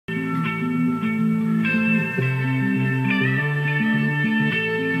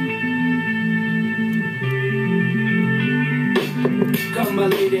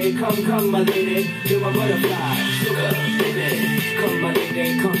come, my lady, you're my butterfly, sugar, baby. Come, my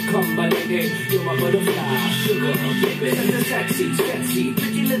lady, come, my lady, you're my butterfly, sugar, baby. Such a sexy,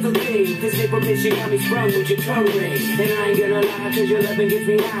 pretty little thing. This April mission got me sprung with your tongue ring. And I ain't gonna lie, cause your loving gets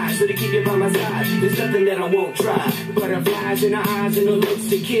me high. So to keep you by my side, there's nothing that I won't try. Butterflies in her eyes and her looks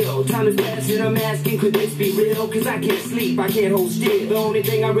to kill. Time is passing, I'm asking, could this be real? Cause I can't sleep, I can't hold still. The only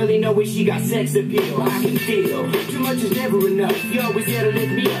thing I really know is she got sex appeal. I can feel, too much is never enough. You always there to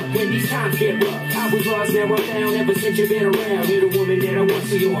lift me up when these times get rough. I was lost, now I'm down, ever since you've been around. You're the woman that I want,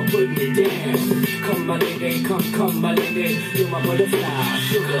 so you're putting it down. Come, my lady, come, my lady, you're my butterfly,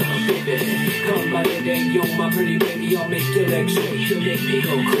 sugar, baby. Come, my lady, you're my pretty baby, I'll make your legs shake, you'll make me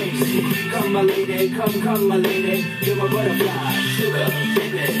go crazy. Come, my lady, come, my lady, you're my butterfly, sugar,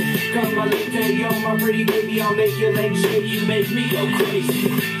 baby. Come, my lady, you're my pretty baby, I'll make your legs shake, you make me go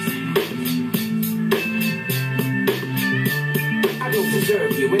crazy. I don't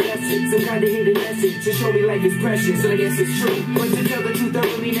deserve you, in essence, some kind of hidden message to show me life is precious, and I guess it's true. But to tell the truth, I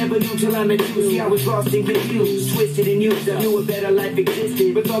really never knew till I met you. See, I was lost and confused, twisted and used. I knew a better life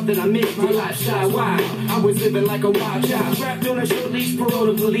existed, but thought that I missed my lifestyle wild. I was living like a wild child, trapped on a short leash, parole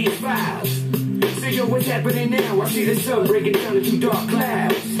to police files. So yo, what's happening now? I see the sun breaking down into dark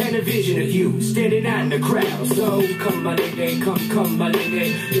clouds, and a vision of you standing out in the crowd. So come, my lady, come, my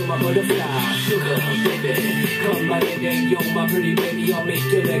lady, you're my butterfly, sugar, baby. Come, my lady, you're my pretty baby, I'll make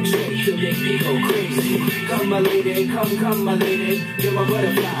your legs shake, you'll make me go crazy. Come, my lady, come, my lady, you're my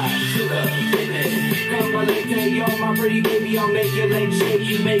butterfly, sugar, baby. Come, my lady, you're my pretty baby, I'll make your legs shake,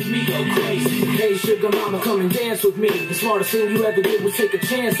 you make me go crazy. Hey, sugar mama, come and dance with me. The smartest thing you ever did was take a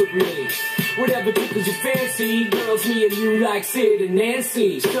chance with me. Whatever tickles your fancy, girls, me and you like Sid and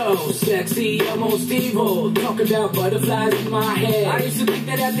Nancy. So sexy, almost evil, talk about butterflies in my head. I used to think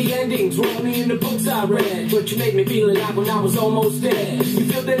that happy endings were only in the books I read, but you made me feel alive when I was almost dead. You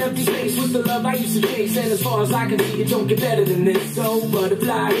filled that empty space with the love I used to chase, and as far as I can see, it don't get better than this. So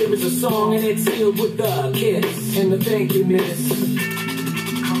butterfly, here is a song, and it's sealed with a kiss and a thank you, miss.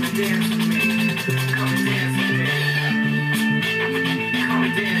 Come and dance with me, come and dance with me, come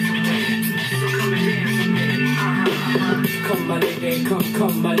and dance with me. Come, my lady,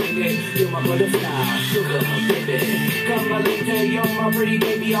 come, my lady, you're my butterfly, sugar, baby. Come, my lady, you're my pretty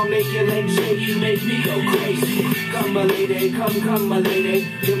baby, I'll make your legs shake, you make me go crazy. Come, my lady, come, my lady,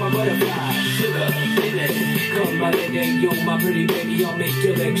 you're my butterfly, sugar, baby. Come, my lady, you're my pretty baby, I'll make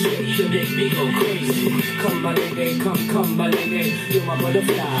your legs shake, you make me go crazy. Come, my lady, come, my lady, you're my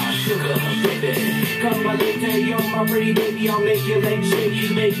butterfly, sugar, baby. Come, my lady, you're my pretty baby, I'll make your legs shake,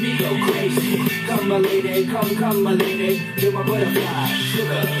 you make me go crazy. Come, my lady, come, my lady, you're my butterfly,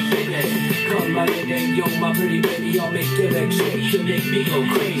 sugar, baby. Come, my lady, you're my pretty baby, I'll make your legs shake, you make me go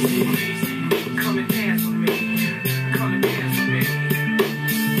crazy. Come and dance with me.